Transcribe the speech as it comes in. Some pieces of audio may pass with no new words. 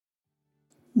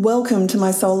Welcome to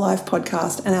my Soul Life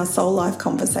podcast and our Soul Life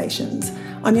conversations.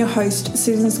 I'm your host,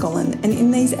 Susan Scolland, and in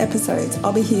these episodes,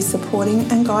 I'll be here supporting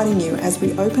and guiding you as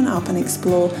we open up and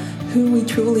explore who we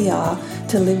truly are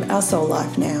to live our soul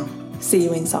life now. See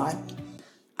you inside.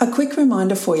 A quick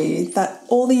reminder for you that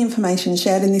all the information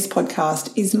shared in this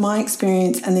podcast is my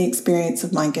experience and the experience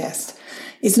of my guest.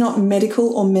 It's not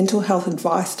medical or mental health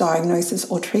advice, diagnosis,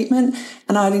 or treatment,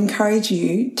 and I'd encourage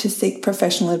you to seek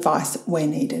professional advice where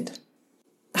needed.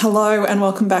 Hello and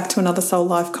welcome back to another Soul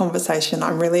Life conversation.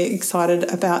 I'm really excited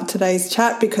about today's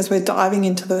chat because we're diving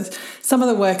into some of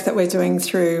the work that we're doing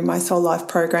through my Soul Life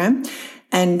program.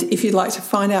 And if you'd like to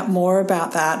find out more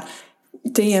about that,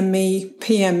 DM me,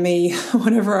 PM me,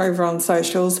 whatever over on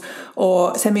socials,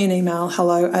 or send me an email,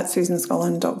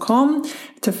 hello@susanscolland.com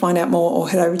to find out more, or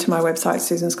head over to my website,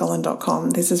 susanscolland.com.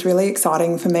 This is really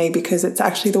exciting for me because it's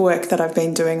actually the work that I've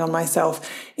been doing on myself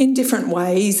in different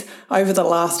ways over the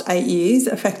last 8 years,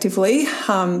 effectively,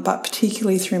 but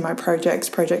particularly through my projects,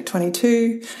 Project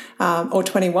 22 or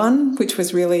 21, which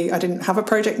was really, I didn't have a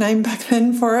project name back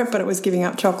then for it, but it was giving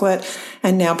up chocolate,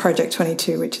 and now Project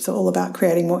 22, which is all about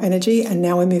creating more energy, and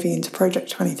now we're moving into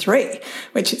Project 23,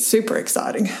 which is super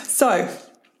exciting. So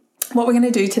what we're going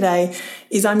to do today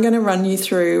is I'm going to run you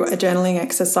through a journaling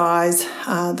exercise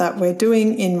that we're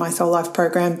doing in my Soul Life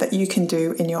program that you can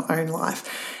do in your own life.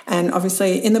 And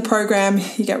obviously in the program,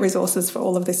 you get resources for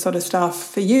all of this sort of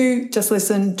stuff for you. Just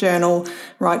listen, journal,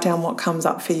 write down what comes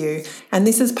up for you. And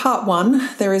this is part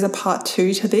 1. There is a part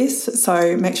 2 to this.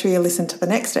 So make sure you listen to the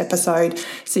next episode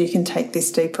so you can take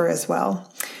this deeper as well.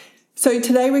 So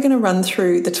today we're going to run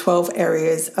through the 12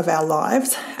 areas of our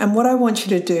lives, and what I want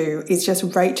you to do is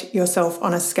just rate yourself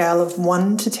on a scale of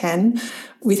 1 to 10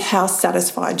 with how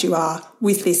satisfied you are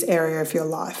with this area of your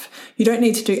life. You don't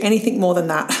need to do anything more than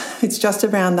that. It's just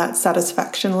around that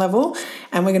satisfaction level,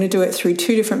 and we're going to do it through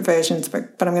 2 different versions,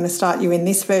 but I'm going to start you in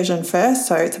this version first.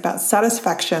 So it's about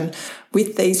satisfaction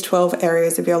with these 12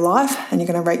 areas of your life, and you're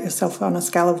going to rate yourself on a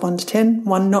scale of 1 to 10,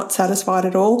 1 not satisfied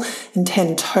at all, and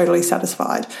 10 totally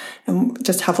satisfied. And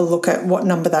just have a look at what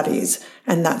number that is,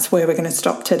 and that's where we're going to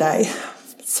stop today.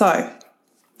 So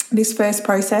this first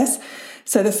process,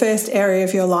 so the first area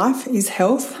of your life is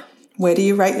health. Where do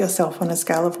you rate yourself on a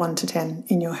scale of 1 to 10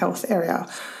 in your health area?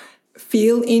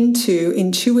 Feel into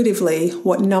intuitively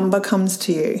what number comes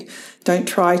to you. Don't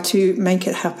try to make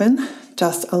it happen.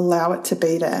 Just allow it to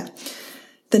be there.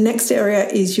 The next area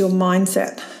is your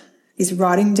mindset, is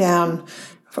writing down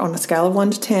on a scale of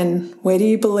 1 to 10, where do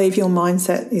you believe your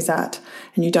mindset is at?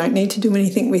 And you don't need to do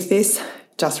anything with this.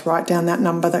 Just write down that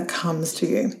number that comes to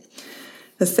you.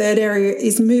 The third area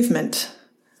is movement.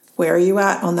 Where are you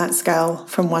at on that scale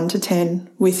from 1 to 10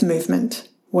 with movement?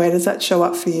 Where does that show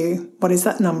up for you? What is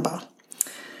that number?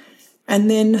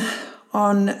 And then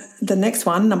on the next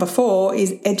one, number 4,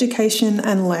 is education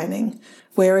and learning.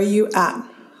 Where are you at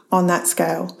on that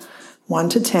scale? 1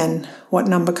 to 10, what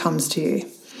number comes to you?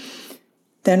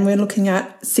 Then we're looking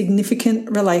at significant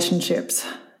relationships.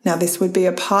 Now, this would be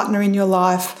a partner in your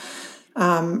life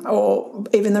or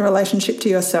even the relationship to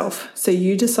yourself. So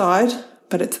you decide,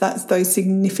 but that's those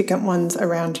significant ones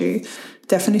around you.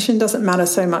 Definition doesn't matter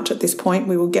so much at this point.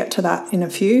 We will get to that in a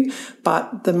few,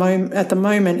 but at the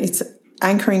moment, it's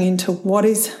anchoring into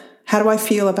how do I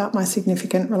feel about my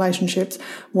significant relationships?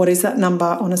 What is that number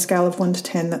on a scale of 1 to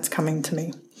 10 that's coming to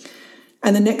me?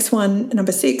 And the next one,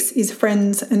 number 6, is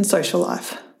friends and social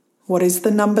life. What is the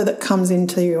number that comes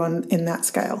into you in that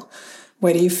scale?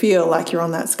 Where do you feel like you're on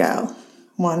that scale?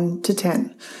 1 to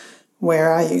 10. Where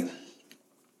are you?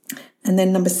 And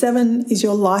then number 7 is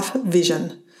your life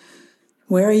vision.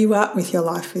 Where are you at with your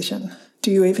life vision? Do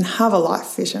you even have a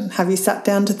life vision? Have you sat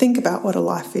down to think about what a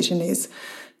life vision is?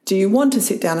 Do you want to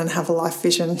sit down and have a life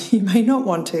vision? You may not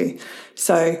want to.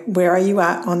 So where are you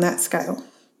at on that scale?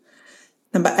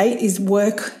 Number 8 is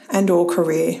work and or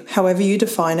career, however you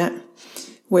define it.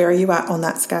 Where are you at on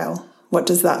that scale? What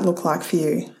does that look like for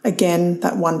you? Again,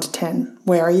 that 1 to 10.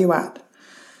 Where are you at?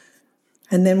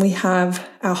 And then we have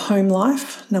our home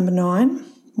life, number 9.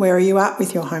 Where are you at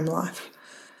with your home life?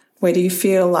 Where do you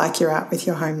feel like you're at with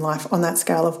your home life on that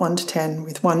scale of 1 to 10,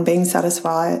 with 1 being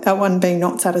satisfied, 1 being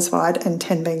not satisfied, and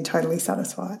 10 being totally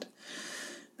satisfied?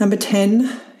 Number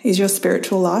 10 is your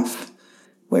spiritual life.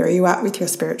 Where are you at with your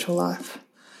spiritual life?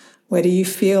 Where do you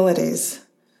feel it is?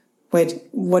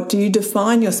 What do you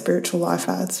define your spiritual life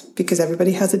as? Because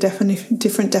everybody has a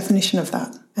different definition of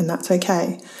that, and that's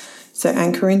okay. So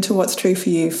anchor into what's true for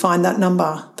you. Find that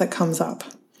number that comes up.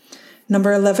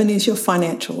 Number 11 is your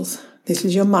financials. This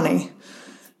is your money.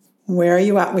 Where are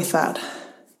you at with that?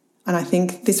 And I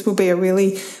think this will be a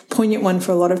really poignant one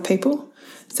for a lot of people.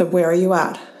 So where are you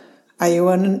at? Are you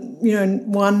on,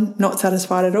 1, not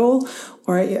satisfied at all,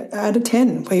 or are you at a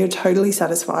 10 where you're totally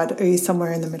satisfied, or are you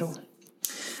somewhere in the middle?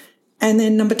 And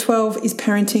then number 12 is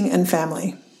parenting and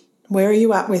family. Where are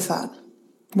you at with that?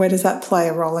 Where does that play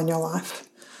a role in your life?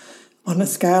 On a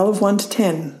scale of 1 to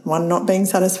 10, 1 not being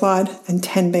satisfied and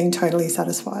 10 being totally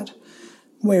satisfied.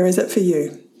 Where is it for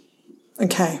you?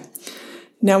 Okay,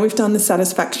 now we've done the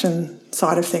satisfaction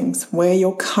side of things, where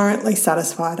you're currently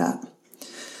satisfied at.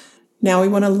 Now we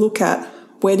want to look at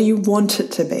where do you want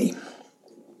it to be?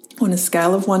 On a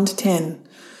scale of 1 to 10,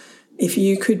 if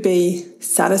you could be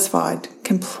satisfied,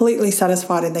 completely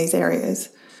satisfied in these areas,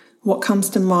 what comes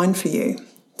to mind for you?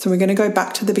 So we're going to go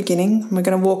back to the beginning and we're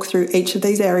going to walk through each of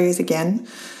these areas again.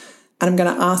 And I'm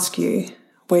going to ask you,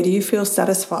 where do you feel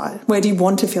satisfied? Where do you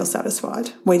want to feel satisfied?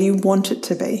 Where do you want it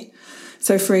to be?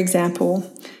 So for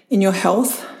example, in your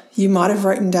health, you might have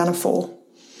written down a 4.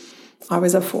 I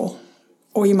was a 4.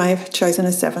 Or you may have chosen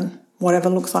a 7, whatever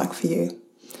looks like for you.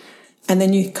 And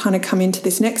then you kind of come into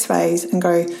this next phase and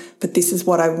go, but this is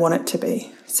what I want it to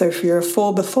be. So if you're a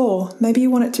 4 before, maybe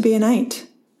you want it to be an 8.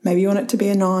 Maybe you want it to be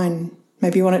a 9.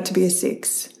 Maybe you want it to be a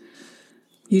 6.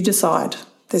 You decide.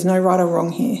 There's no right or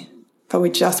wrong here, but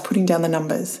we're just putting down the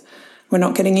numbers. We're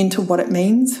not getting into what it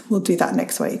means. We'll do that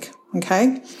next week,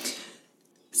 okay?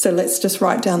 So let's just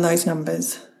write down those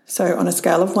numbers. So on a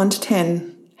scale of 1 to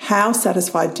 10, how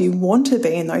satisfied do you want to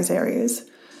be in those areas?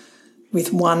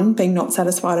 With 1 being not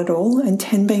satisfied at all and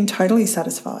 10 being totally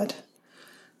satisfied.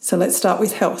 So let's start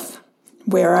with health.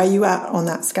 Where are you at on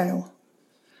that scale?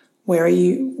 Where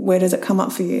does it come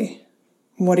up for you?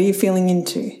 What are you feeling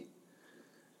into?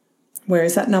 Where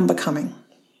is that number coming?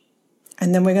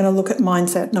 And then we're going to look at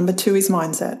mindset. Number 2 is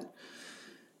mindset.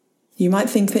 You might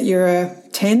think that you're a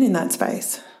 10 in that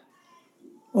space.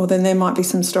 Or then there might be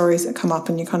some stories that come up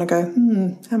and you kind of go,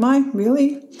 am I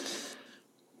really?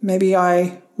 Maybe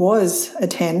I was a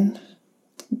 10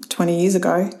 20 years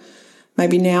ago.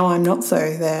 Maybe now I'm not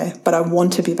so there, but I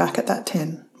want to be back at that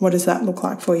 10. What does that look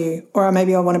like for you? Or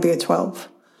maybe I want to be a 12.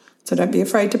 So don't be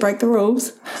afraid to break the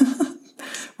rules.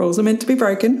 Rules are meant to be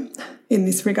broken in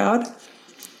this regard.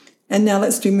 And now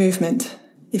let's do movement.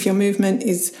 If your movement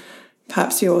is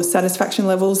perhaps your satisfaction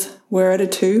levels were at a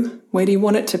 2, where do you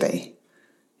want it to be?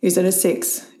 Is it a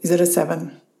 6? Is it a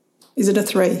 7? Is it a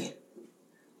 3?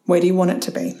 Where do you want it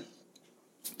to be?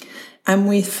 And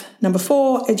with number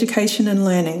 4, education and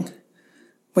learning,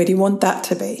 where do you want that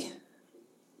to be?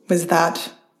 Was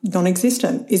that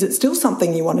non-existent? Is it still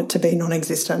something you want it to be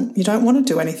non-existent? You don't want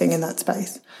to do anything in that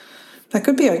space. That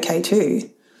could be okay too.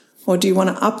 Or do you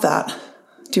want to up that?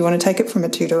 Do you want to take it from a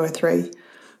 2 to a 3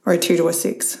 or a 2 to a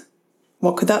 6?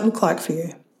 What could that look like for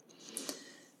you?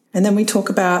 And then we talk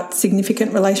about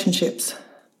significant relationships,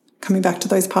 coming back to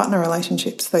those partner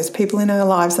relationships, those people in our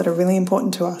lives that are really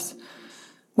important to us.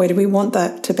 Where do we want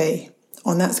that to be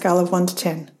on that scale of 1 to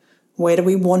 10? Where do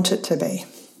we want it to be?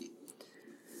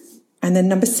 And then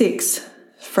number 6,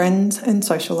 friends and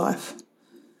social life.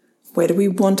 Where do we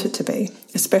want it to be?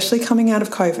 Especially coming out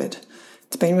of COVID.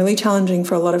 It's been really challenging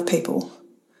for a lot of people.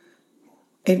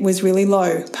 It was really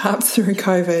low, perhaps through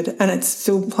COVID, and it's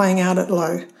still playing out at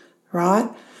low, right?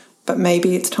 But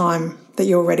maybe it's time that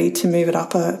you're ready to move it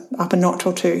up a notch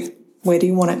or 2. Where do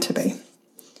you want it to be?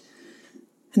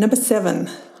 And number 7,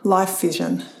 life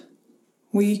vision.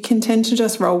 We can tend to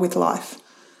just roll with life.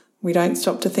 We don't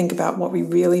stop to think about what we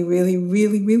really, really,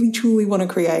 really, really, truly want to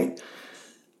create.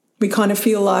 We kind of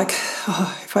feel like,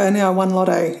 if only I won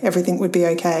lotto, everything would be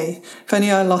okay. If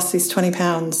only I lost this 20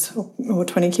 pounds or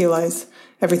 20 kilos,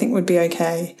 everything would be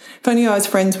okay. If only I was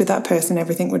friends with that person,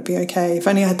 everything would be okay. If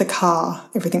only I had the car,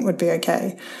 everything would be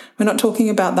okay. We're not talking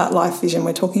about that life vision.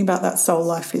 We're talking about that soul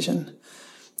life vision.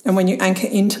 And when you anchor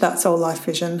into that soul life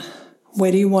vision,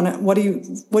 where do you want it? What do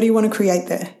you want to create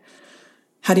there?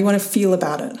 How do you want to feel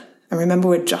about it? And remember,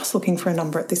 we're just looking for a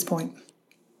number at this point.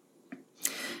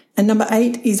 And number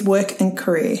 8 is work and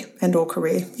career or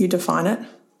career. You define it.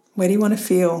 Where do you want to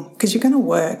feel? Because you're going to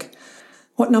work.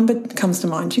 What number comes to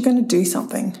mind? You're going to do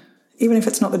something, even if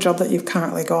it's not the job that you've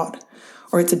currently got,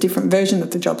 or it's a different version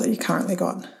of the job that you currently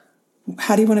got.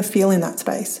 How do you want to feel in that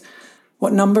space?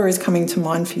 What number is coming to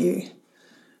mind for you?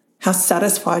 How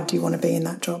satisfied do you want to be in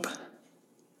that job?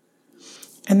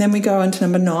 And then we go on to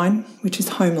number 9, which is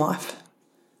home life.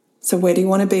 So where do you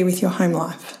want to be with your home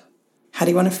life? How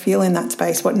do you want to feel in that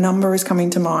space? What number is coming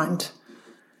to mind?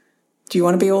 Do you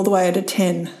want to be all the way at a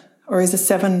 10, or is a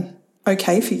 7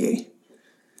 okay for you?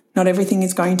 Not everything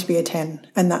is going to be a 10,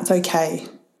 and that's okay,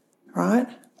 right?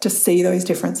 Just see those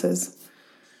differences.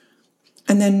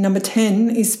 And then number 10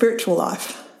 is spiritual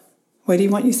life. Where do you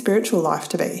want your spiritual life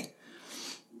to be?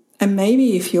 And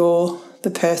maybe if you're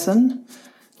the person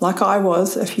like I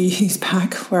was a few years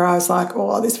back, where I was like,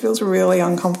 oh, this feels really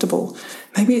uncomfortable.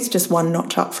 Maybe it's just one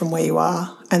notch up from where you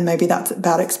are, and maybe that's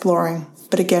about exploring.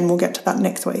 But again, we'll get to that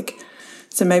next week.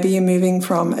 So maybe you're moving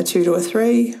from a 2 to a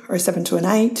 3 or a 7 to an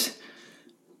 8.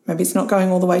 Maybe it's not going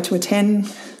all the way to a 10,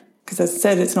 because as I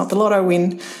said, it's not the lotto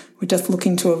win. We're just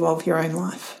looking to evolve your own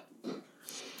life.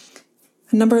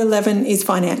 And number 11 is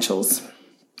financials.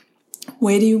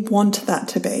 Where do you want that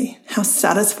to be? How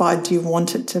satisfied do you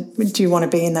want it to? Do you want to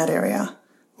be in that area?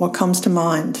 What comes to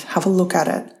mind? Have a look at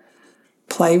it.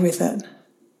 Play with it.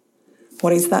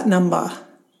 What is that number?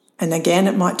 And again,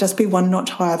 it might just be one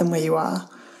notch higher than where you are.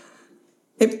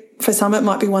 For some, it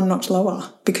might be one notch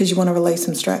lower because you want to release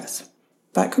some stress.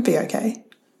 That could be okay.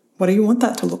 What do you want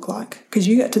that to look like? Because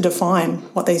you get to define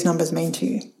what these numbers mean to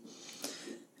you.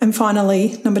 And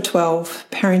finally, number 12,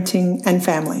 parenting and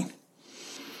family.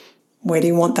 Where do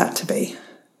you want that to be?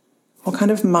 What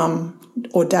kind of mum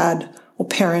or dad or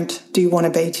parent do you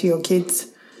want to be to your kids?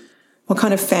 What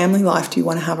kind of family life do you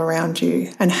want to have around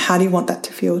you? And how do you want that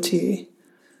to feel to you?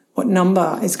 What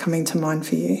number is coming to mind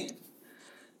for you?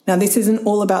 Now, this isn't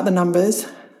all about the numbers.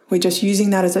 We're just using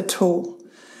that as a tool.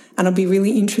 And it'll be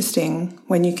really interesting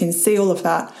when you can see all of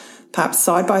that, perhaps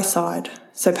side by side.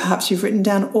 So perhaps you've written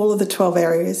down all of the 12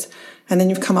 areas, and then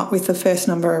you've come up with the first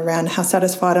number around how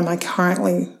satisfied am I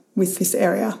currently with this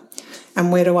area,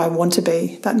 and where do I want to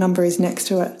be? That number is next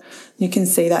to it. You can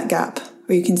see that gap,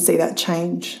 or you can see that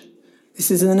change.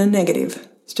 This isn't a negative.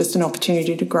 It's just an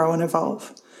opportunity to grow and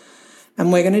evolve.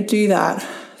 And we're going to do that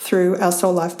through our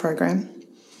Soul Life program.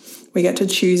 We get to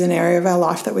choose an area of our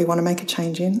life that we want to make a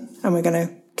change in, and we're going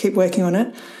to keep working on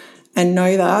it, and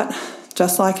know that,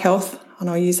 just like health, and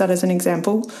I'll use that as an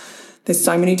example, there's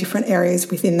so many different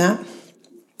areas within that,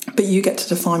 but you get to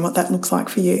define what that looks like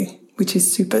for you, which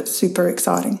is super, super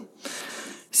exciting.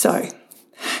 So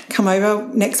come over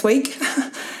next week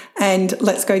and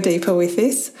let's go deeper with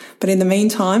this. But in the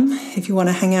meantime, if you want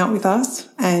to hang out with us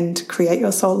and create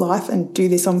your soul life and do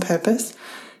this on purpose,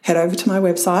 head over to my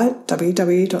website,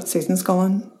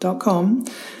 www.susanscollen.com,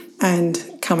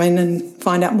 and come in and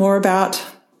find out more about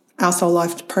our Soul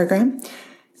Life program,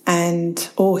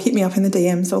 or hit me up in the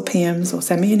DMs or PMs, or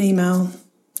send me an email,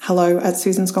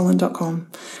 hello@susanscollen.com,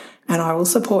 and I will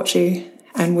support you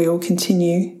and we will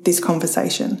continue this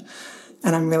conversation.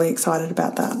 And I'm really excited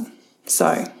about that.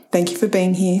 So thank you for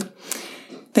being here.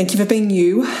 Thank you for being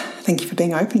you. Thank you for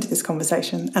being open to this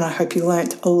conversation. And I hope you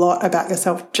learnt a lot about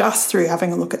yourself just through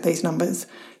having a look at these numbers.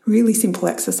 Really simple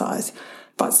exercise,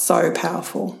 but so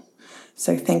powerful.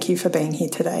 So thank you for being here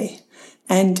today.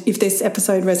 And if this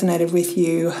episode resonated with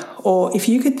you, or if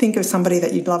you could think of somebody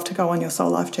that you'd love to go on your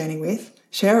soul life journey with,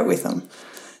 share it with them.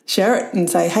 Share it and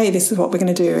say, hey, this is what we're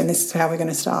going to do and this is how we're going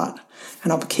to start.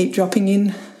 And I'll keep dropping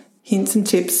in hints and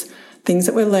tips, things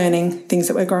that we're learning, things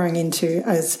that we're growing into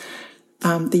as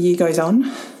the year goes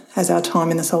on, as our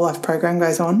time in the Soul Life program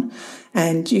goes on.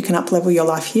 And you can up-level your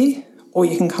life here, or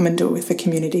you can come and do it with the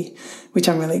community, which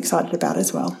I'm really excited about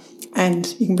as well.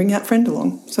 And you can bring that friend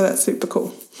along. So that's super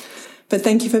cool. But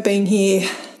thank you for being here.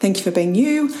 Thank you for being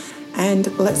you.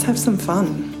 And let's have some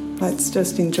fun. Let's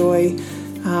just enjoy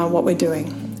what we're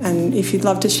doing. And if you'd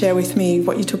love to share with me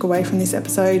what you took away from this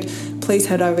episode, please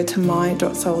head over to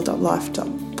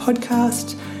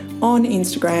my.soul.life.podcast on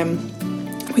Instagram,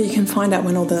 where you can find out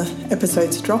when all the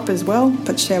episodes drop as well.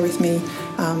 But share with me,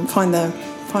 find the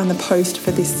post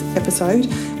for this episode,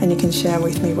 and you can share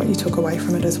with me what you took away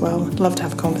from it as well. I'd love to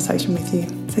have a conversation with you.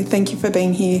 So thank you for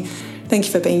being here. Thank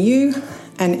you for being you,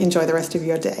 and enjoy the rest of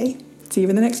your day. See you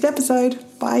in the next episode.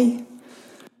 Bye.